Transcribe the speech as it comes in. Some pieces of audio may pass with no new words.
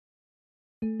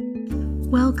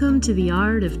Welcome to the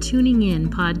Art of Tuning In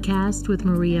podcast with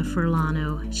Maria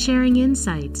Furlano, sharing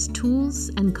insights, tools,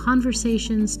 and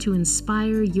conversations to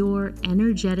inspire your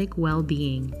energetic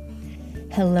well-being.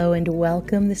 Hello and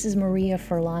welcome. This is Maria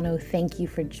Furlano. Thank you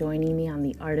for joining me on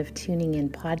the Art of Tuning In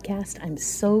podcast. I'm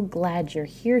so glad you're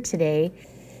here today.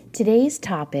 Today's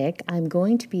topic, I'm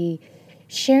going to be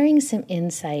sharing some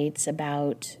insights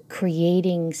about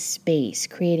creating space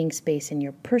in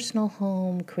your personal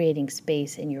home, creating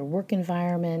space in your work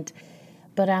environment.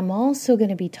 But I'm also going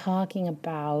to be talking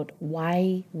about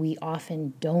why we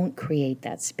often don't create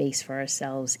that space for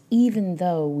ourselves, even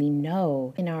though we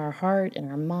know in our heart,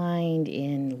 in our mind,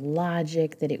 in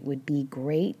logic that it would be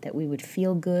great, that we would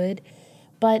feel good.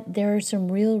 But there are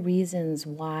some real reasons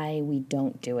why we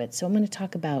don't do it. So I'm going to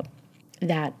talk about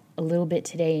that a little bit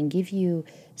today and give you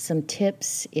some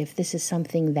tips if this is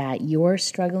something that you're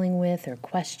struggling with or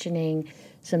questioning,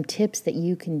 some tips that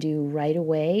you can do right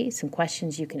away, some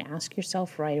questions you can ask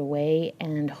yourself right away,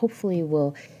 and hopefully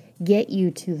will get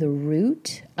you to the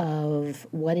root of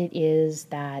what it is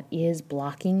that is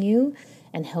blocking you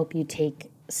and help you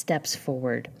take steps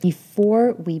forward.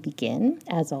 Before we begin,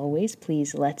 as always,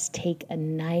 please let's take a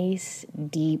nice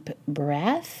deep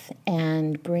breath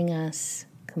and bring us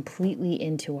completely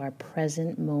into our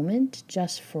present moment,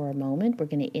 just for a moment. We're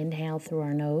going to inhale through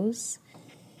our nose.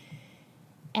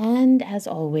 And as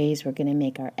always, we're going to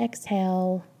make our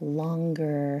exhale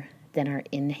longer than our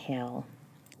inhale,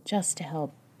 just to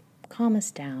help calm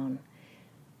us down,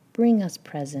 bring us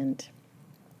present.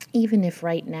 Even if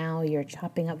right now you're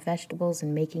chopping up vegetables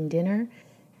and making dinner,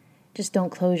 just don't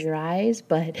close your eyes,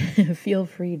 but feel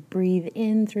free to breathe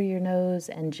in through your nose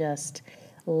and just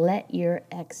let your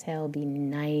exhale be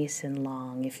nice and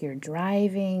long. If you're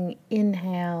driving,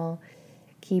 inhale,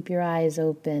 keep your eyes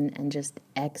open, and just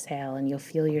exhale, and you'll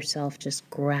feel yourself just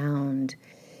ground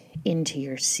into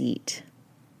your seat.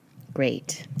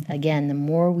 Great. Again, the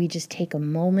more we just take a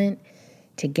moment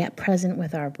to get present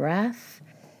with our breath,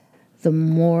 the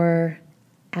more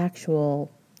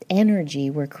actual energy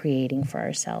we're creating for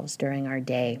ourselves during our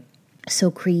day.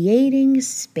 So creating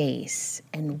space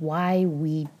and why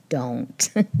we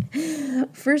don't.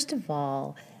 First of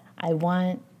all, I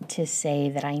want to say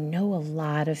that I know a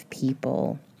lot of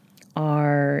people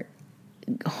are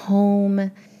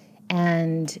home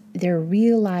and they're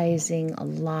realizing a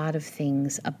lot of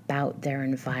things about their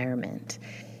environment.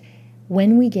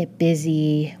 When we get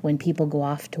busy, when people go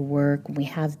off to work, when we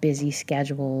have busy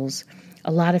schedules,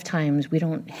 a lot of times we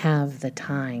don't have the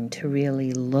time to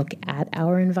really look at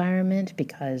our environment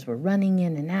because we're running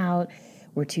in and out,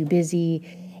 we're too busy.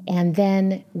 And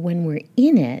then when we're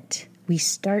in it, we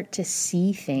start to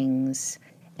see things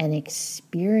and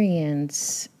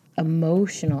experience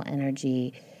emotional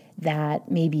energy that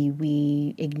maybe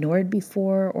we ignored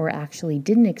before or actually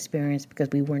didn't experience because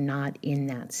we were not in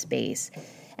that space.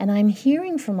 And I'm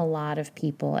hearing from a lot of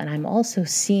people, and I'm also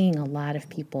seeing a lot of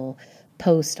people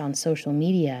post on social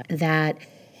media that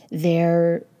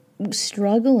they're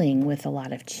struggling with a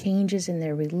lot of changes in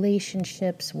their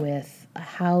relationships, with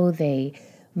how they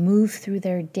move through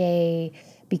their day,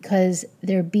 because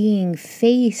they're being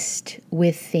faced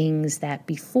with things that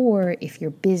before, if you're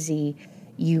busy,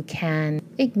 you can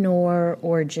ignore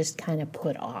or just kind of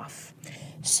put off.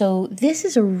 So this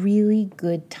is a really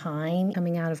good time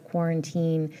coming out of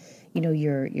quarantine. You know,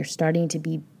 you're starting to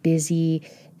be busy.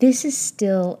 This is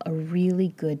still a really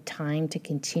good time to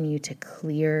continue to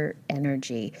clear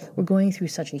energy. We're going through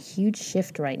such a huge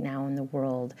shift right now in the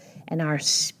world, and our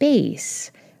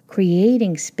space,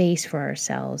 creating space for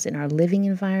ourselves in our living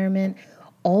environment,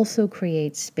 also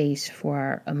creates space for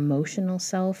our emotional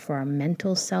self, for our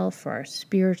mental self, for our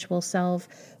spiritual self,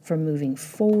 for moving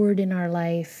forward in our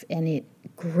life, and it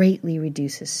greatly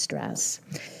reduces stress.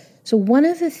 So one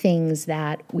of the things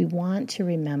that we want to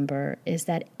remember is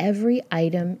that every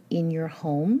item in your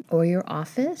home or your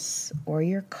office or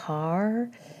your car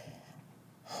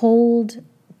hold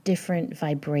different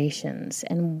vibrations.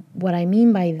 And what I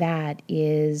mean by that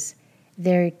is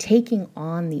they're taking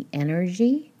on the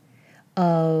energy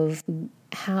of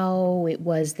how it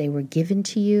was they were given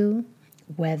to you,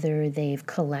 whether they've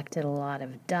collected a lot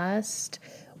of dust,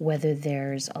 whether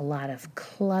there's a lot of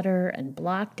clutter and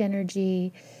blocked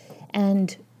energy.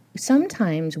 And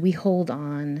sometimes we hold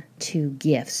on to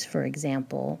gifts, for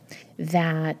example,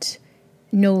 that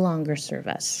no longer serve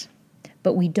us.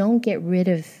 But we don't get rid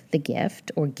of the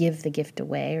gift or give the gift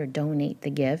away or donate the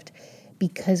gift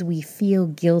because we feel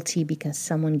guilty because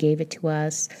someone gave it to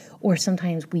us, or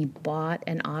sometimes we bought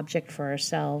an object for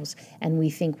ourselves and we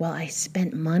think, well, I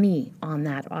spent money on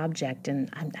that object and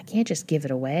I can't just give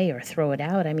it away or throw it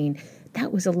out. I mean,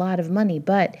 that was a lot of money,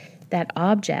 but that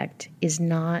object is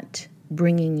not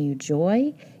bringing you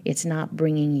joy, it's not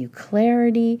bringing you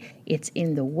clarity, it's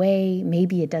in the way,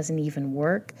 maybe it doesn't even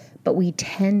work, but we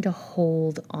tend to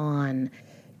hold on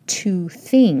to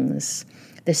things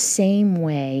the same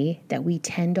way that we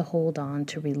tend to hold on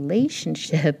to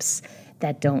relationships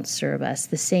that don't serve us,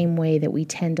 the same way that we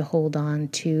tend to hold on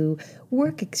to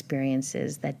work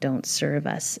experiences that don't serve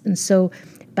us. And so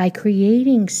by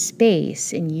creating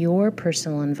space in your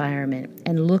personal environment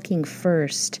and looking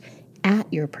first at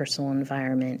your personal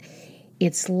environment,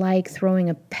 it's like throwing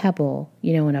a pebble,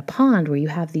 in a pond where you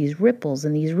have these ripples,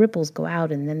 and these ripples go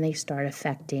out and then they start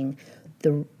affecting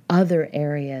the other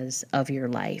areas of your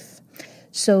life.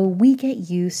 So we get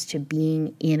used to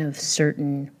being in a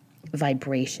certain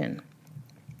vibration.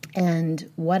 And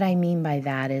what I mean by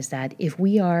that is that if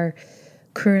we are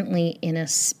currently in a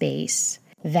space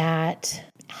that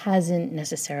hasn't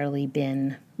necessarily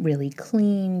been really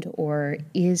cleaned, or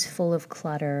is full of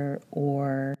clutter,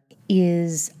 or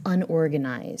is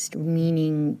unorganized,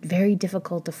 meaning very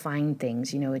difficult to find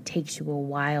things. It takes you a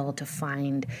while to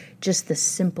find just the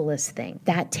simplest thing.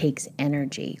 That takes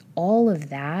energy. All of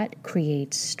that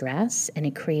creates stress and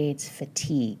it creates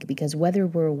fatigue, because whether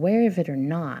we're aware of it or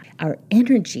not, our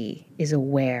energy is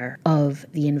aware of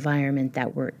the environment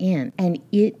that we're in, and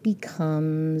it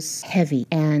becomes heavy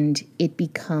and it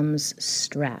becomes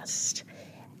stressed.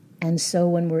 And so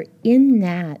when we're in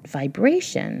that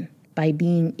vibration, by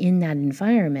being in that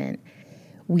environment,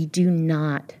 we do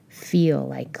not feel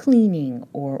like cleaning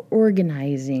or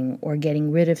organizing or getting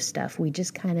rid of stuff. We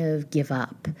just kind of give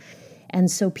up.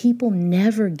 And so people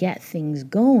never get things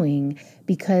going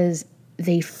because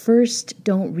they first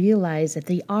don't realize that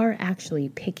they are actually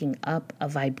picking up a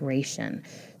vibration.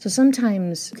 So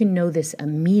sometimes you can know this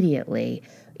immediately.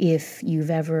 If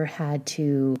you've ever had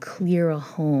to clear a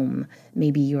home,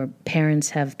 maybe your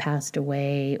parents have passed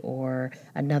away or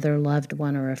another loved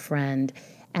one or a friend,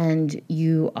 and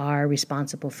you are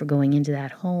responsible for going into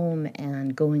that home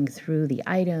and going through the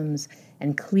items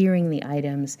and clearing the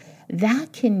items,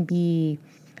 that can be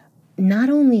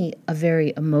not only a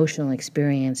very emotional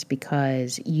experience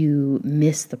because you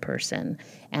miss the person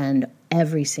and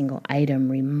every single item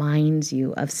reminds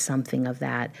you of something of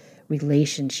that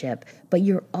relationship, but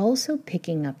you're also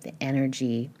picking up the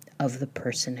energy of the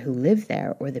person who lived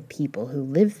there or the people who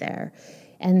live there.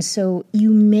 And so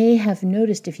you may have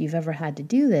noticed, if you've ever had to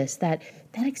do this, that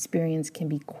experience can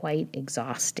be quite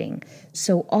exhausting.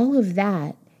 So all of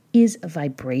that is a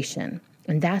vibration.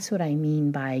 And that's what I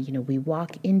mean by, we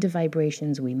walk into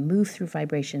vibrations, we move through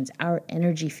vibrations. Our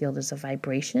energy field is a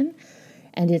vibration,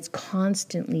 and it's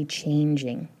constantly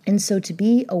changing. And so to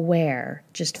be aware,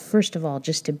 first of all,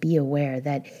 to be aware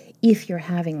that if you're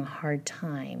having a hard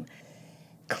time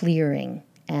clearing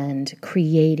and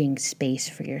creating space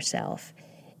for yourself,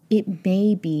 it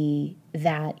may be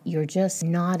that you're just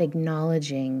not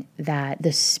acknowledging that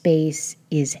the space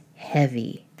is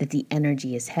heavy, that the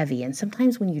energy is heavy. And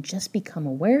sometimes when you just become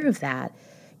aware of that,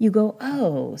 you go,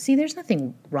 oh, see, there's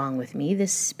nothing wrong with me.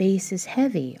 This space is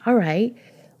heavy. All right,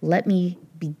 let me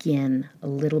begin a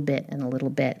little bit and a little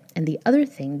bit. And the other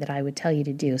thing that I would tell you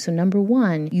to do, so number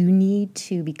one, you need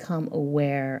to become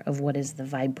aware of what is the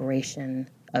vibration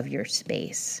of your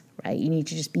space, right? You need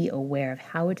to just be aware of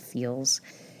how it feels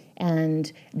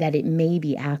and that it may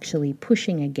be actually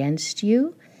pushing against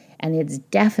you. And it's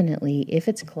definitely, if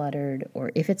it's cluttered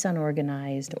or if it's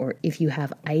unorganized or if you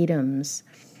have items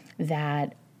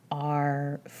that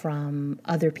are from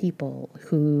other people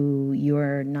who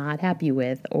you're not happy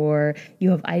with, or you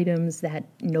have items that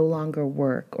no longer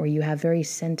work, or you have very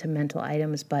sentimental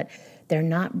items, but they're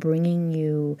not bringing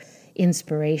you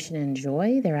inspiration and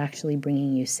joy, they're actually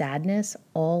bringing you sadness.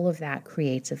 All of that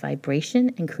creates a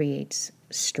vibration and creates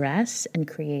stress and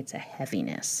creates a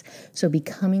heaviness. So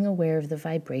becoming aware of the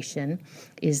vibration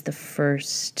is the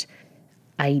first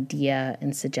idea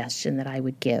and suggestion that I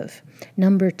would give.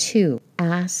 Number two,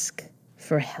 ask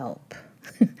for help.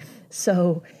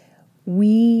 So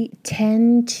we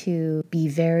tend to be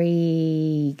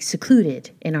very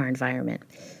secluded in our environment.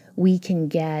 We can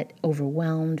get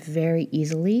overwhelmed very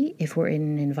easily if we're in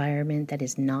an environment that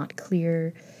is not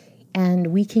clear, and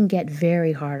we can get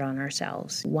very hard on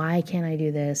ourselves. Why can't I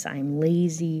do this? I'm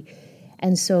lazy.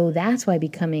 And so that's why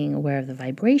becoming aware of the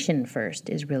vibration first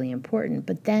is really important.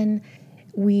 But then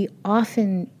we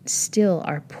often still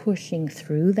are pushing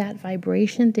through that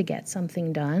vibration to get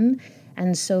something done.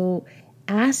 And so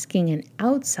asking an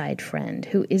outside friend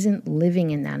who isn't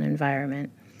living in that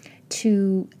environment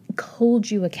to hold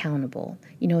you accountable.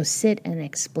 Sit and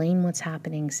explain what's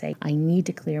happening. Say, I need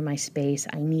to clear my space.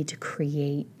 I need to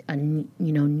create a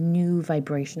new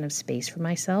vibration of space for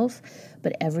myself.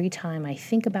 But every time I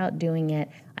think about doing it,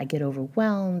 I get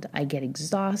overwhelmed. I get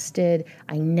exhausted.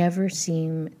 I never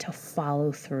seem to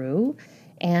follow through.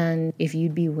 And if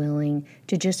you'd be willing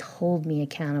to just hold me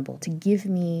accountable, to give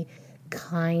me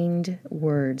kind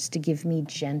words, to give me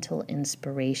gentle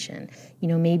inspiration.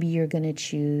 Maybe you're going to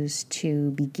choose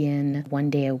to begin one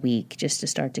day a week just to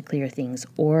start to clear things,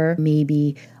 or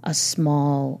maybe a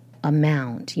small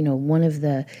amount. One of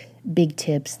the big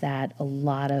tips that a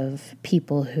lot of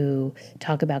people who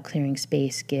talk about clearing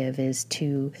space give is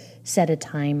to set a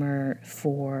timer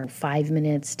for 5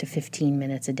 minutes to 15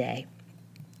 minutes a day.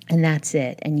 And that's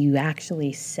it. And you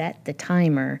actually set the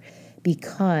timer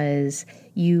because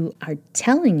you are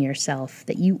telling yourself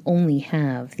that you only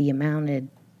have the amount of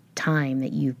time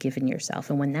that you've given yourself.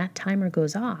 And when that timer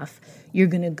goes off, you're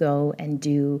going to go and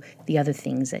do the other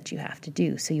things that you have to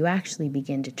do. So you actually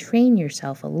begin to train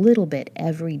yourself a little bit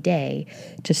every day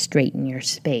to straighten your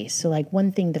space. So like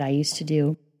one thing that I used to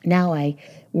do, now I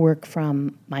work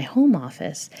from my home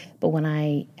office, but when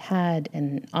I had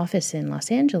an office in Los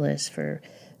Angeles for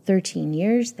 13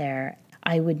 years there,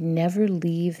 I would never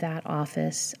leave that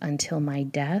office until my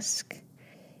desk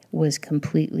was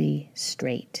completely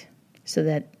straight. So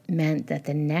that meant that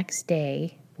the next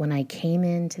day when I came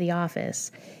into the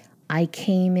office, I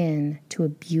came in to a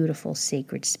beautiful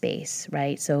sacred space,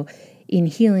 right? So in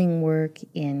healing work,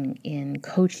 in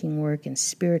coaching work, in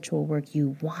spiritual work,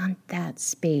 you want that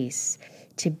space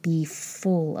to be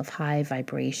full of high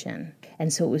vibration.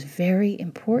 And so it was very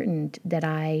important that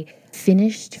I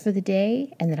finished for the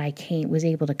day and that I was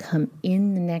able to come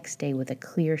in the next day with a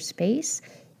clear space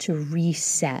to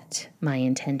reset my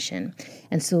intention.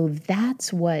 And so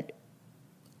that's what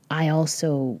I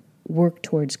also work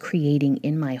towards creating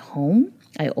in my home.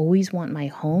 I always want my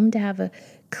home to have a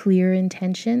clear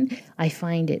intention. I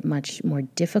find it much more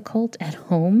difficult at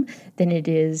home than it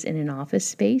is in an office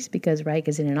space because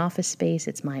in an office space,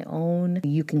 it's my own.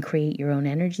 You can create your own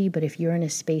energy. But if you're in a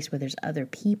space where there's other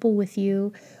people with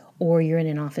you, or you're in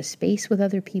an office space with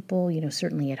other people,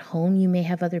 certainly at home you may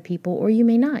have other people, or you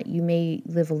may not. You may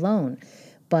live alone.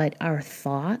 But our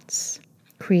thoughts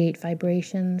create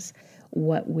vibrations.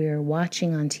 What we're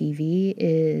watching on TV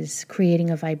is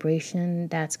creating a vibration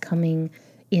that's coming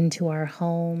into our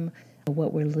home.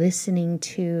 What we're listening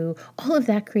to, all of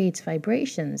that creates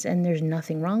vibrations, and there's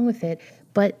nothing wrong with it,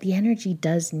 but the energy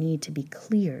does need to be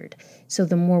cleared. So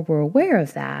the more we're aware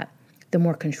of that, the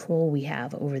more control we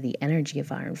have over the energy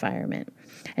of our environment.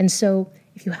 And so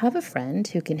if you have a friend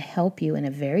who can help you in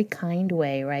a very kind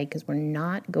way, right, because we're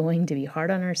not going to be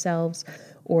hard on ourselves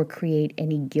or create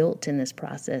any guilt in this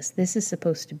process. This is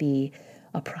supposed to be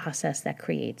a process that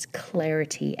creates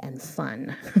clarity and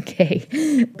fun,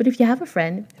 okay? But if you have a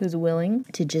friend who's willing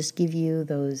to just give you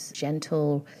those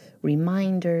gentle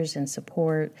reminders and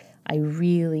support, I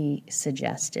really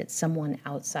suggest it, someone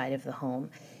outside of the home.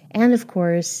 And of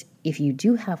course, if you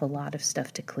do have a lot of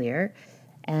stuff to clear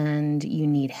and you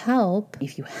need help,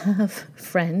 if you have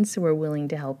friends who are willing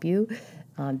to help you,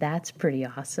 that's pretty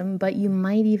awesome. But you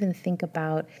might even think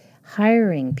about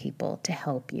hiring people to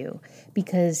help you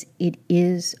because it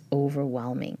is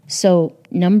overwhelming. So,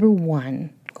 number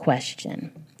one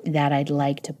question that I'd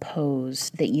like to pose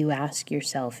that you ask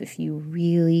yourself if you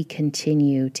really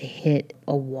continue to hit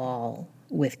a wall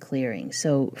with clearing.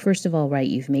 So, first of all, right,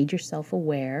 you've made yourself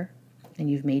aware and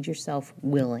you've made yourself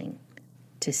willing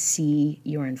to see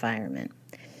your environment.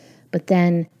 But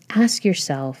then ask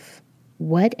yourself,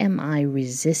 what am I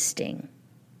resisting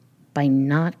by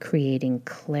not creating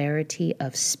clarity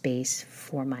of space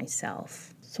for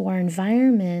myself? So our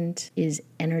environment is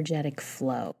energetic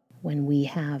flow. When we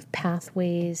have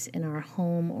pathways in our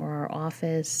home or our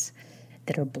office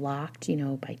that are blocked,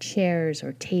 by chairs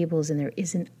or tables, and there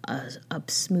isn't a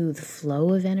smooth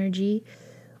flow of energy,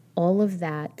 all of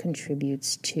that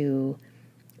contributes to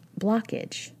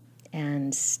blockage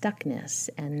and stuckness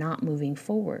and not moving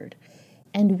forward.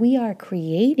 And we are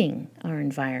creating our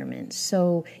environment.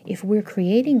 So if we're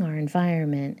creating our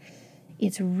environment,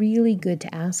 it's really good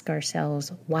to ask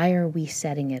ourselves, why are we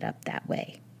setting it up that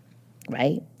way,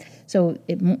 right? So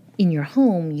in your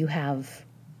home, you have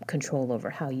control over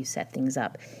how you set things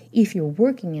up. If you're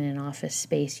working in an office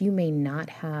space, you may not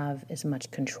have as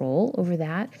much control over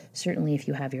that. Certainly if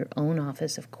you have your own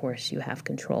office, of course, you have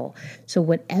control. So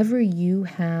whatever you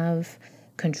have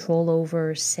control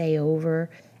over, say over,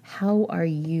 how are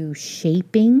you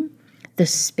shaping the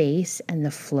space and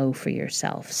the flow for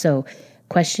yourself? So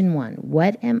question one,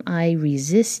 what am I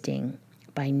resisting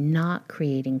by not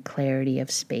creating clarity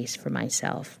of space for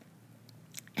myself.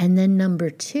 And then number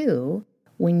 2,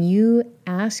 when you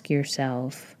ask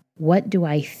yourself, what do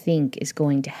I think is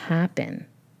going to happen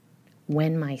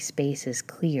when my space is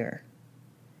clear?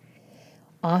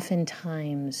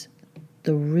 Oftentimes,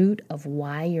 the root of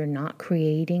why you're not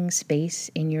creating space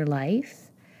in your life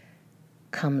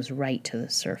comes right to the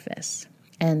surface.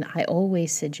 And I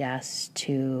always suggest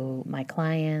to my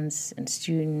clients and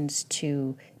students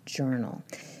to journal.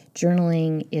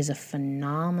 Journaling is a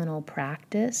phenomenal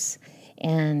practice,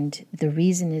 and the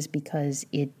reason is because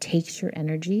it takes your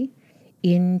energy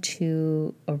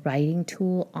into a writing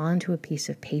tool, onto a piece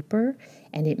of paper,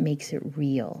 and it makes it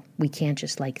real. We can't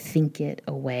just think it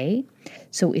away.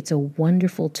 So it's a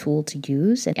wonderful tool to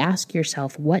use. And ask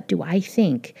yourself, what do I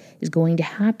think is going to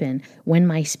happen when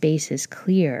my space is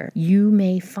clear? You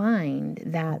may find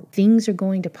that things are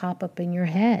going to pop up in your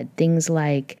head. Things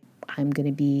like, I'm going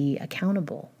to be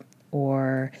accountable,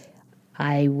 or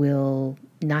I will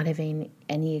not have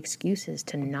any excuses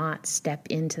to not step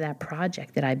into that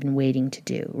project that I've been waiting to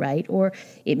do, right? Or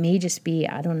it may just be,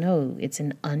 I don't know, it's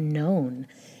an unknown.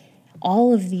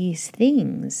 All of these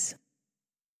things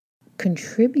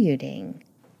contributing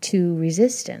to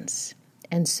resistance.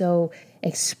 And so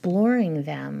exploring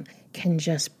them can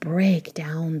just break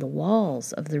down the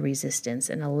walls of the resistance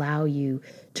and allow you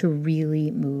to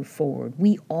really move forward.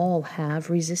 We all have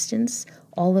resistance,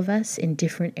 all of us, in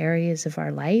different areas of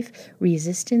our life.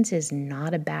 Resistance is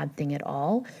not a bad thing at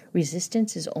all.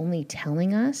 Resistance is only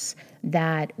telling us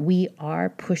that we are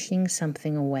pushing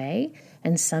something away.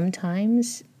 And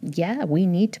sometimes, we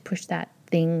need to push that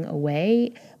thing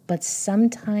away. But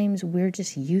sometimes we're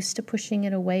just used to pushing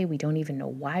it away. We don't even know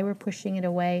why we're pushing it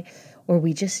away, or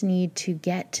we just need to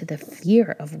get to the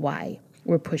fear of why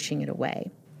we're pushing it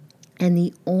away. And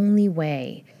the only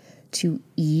way to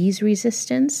ease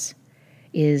resistance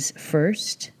is,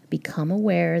 first, become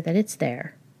aware that it's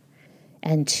there,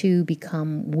 and 2,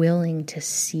 become willing to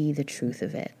see the truth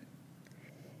of it.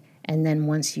 And then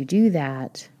once you do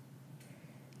that,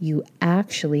 you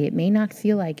actually, it may not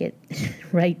feel like it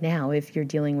right now if you're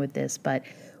dealing with this, but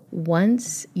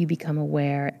once you become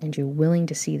aware and you're willing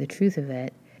to see the truth of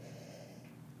it,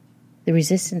 the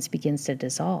resistance begins to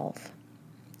dissolve.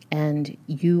 And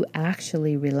you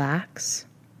actually relax,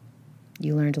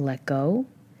 you learn to let go,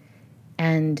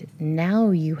 and now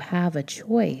you have a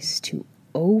choice to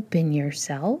open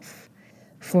yourself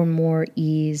for more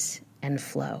ease and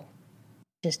flow.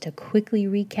 Just to quickly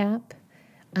recap,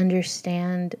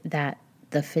 understand that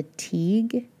the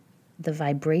fatigue, the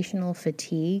vibrational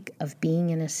fatigue of being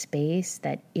in a space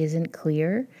that isn't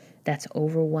clear, that's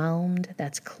overwhelmed,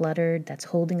 that's cluttered, that's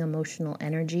holding emotional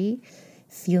energy,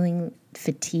 feeling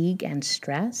fatigue and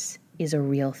stress is a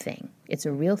real thing. It's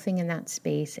a real thing in that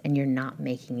space, and you're not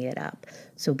making it up.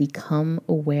 So become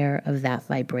aware of that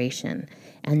vibration.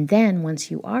 And then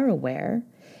once you are aware,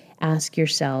 ask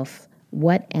yourself,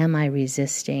 what am I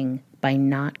resisting by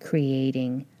not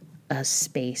creating a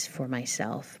space for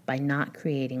myself, by not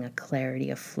creating a clarity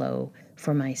of flow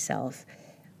for myself?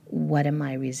 What am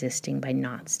I resisting by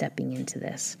not stepping into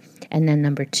this? And then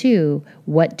number 2,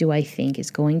 what do I think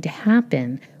is going to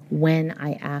happen when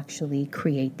I actually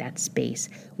create that space?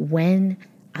 When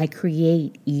I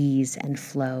create ease and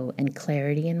flow and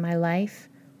clarity in my life,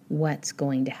 what's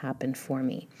going to happen for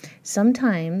me?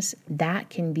 Sometimes that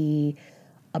can be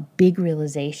a big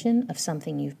realization of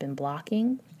something you've been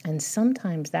blocking. And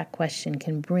sometimes that question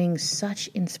can bring such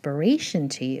inspiration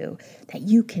to you that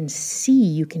you can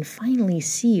finally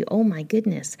see, oh my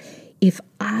goodness, if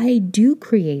I do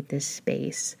create this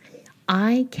space,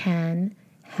 I can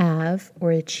have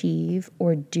or achieve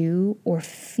or do or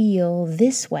feel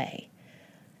this way.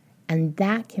 And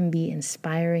that can be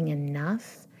inspiring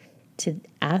enough to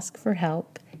ask for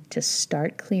help, to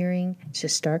start clearing, to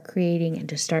start creating, and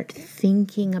to start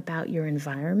thinking about your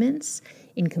environments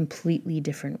in completely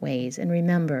different ways. And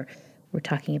remember, we're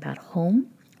talking about home,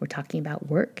 we're talking about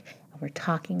work, and we're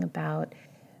talking about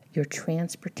your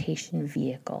transportation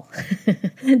vehicle.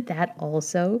 That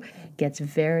also gets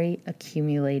very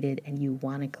accumulated, and you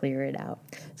want to clear it out.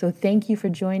 So thank you for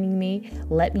joining me.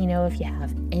 Let me know if you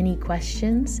have any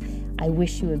questions. I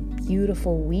wish you a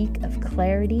beautiful week of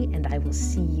clarity, and I will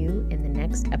see you in the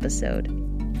next episode.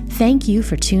 Thank you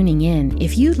for tuning in.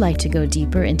 If you'd like to go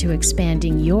deeper into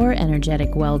expanding your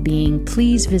energetic well-being,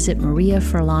 please visit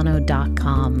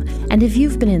mariafurlano.com. And if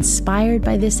you've been inspired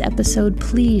by this episode,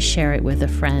 please share it with a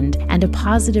friend. And a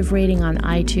positive rating on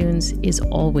iTunes is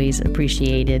always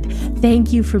appreciated.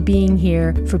 Thank you for being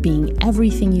here, for being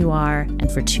everything you are,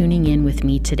 and for tuning in with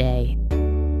me today.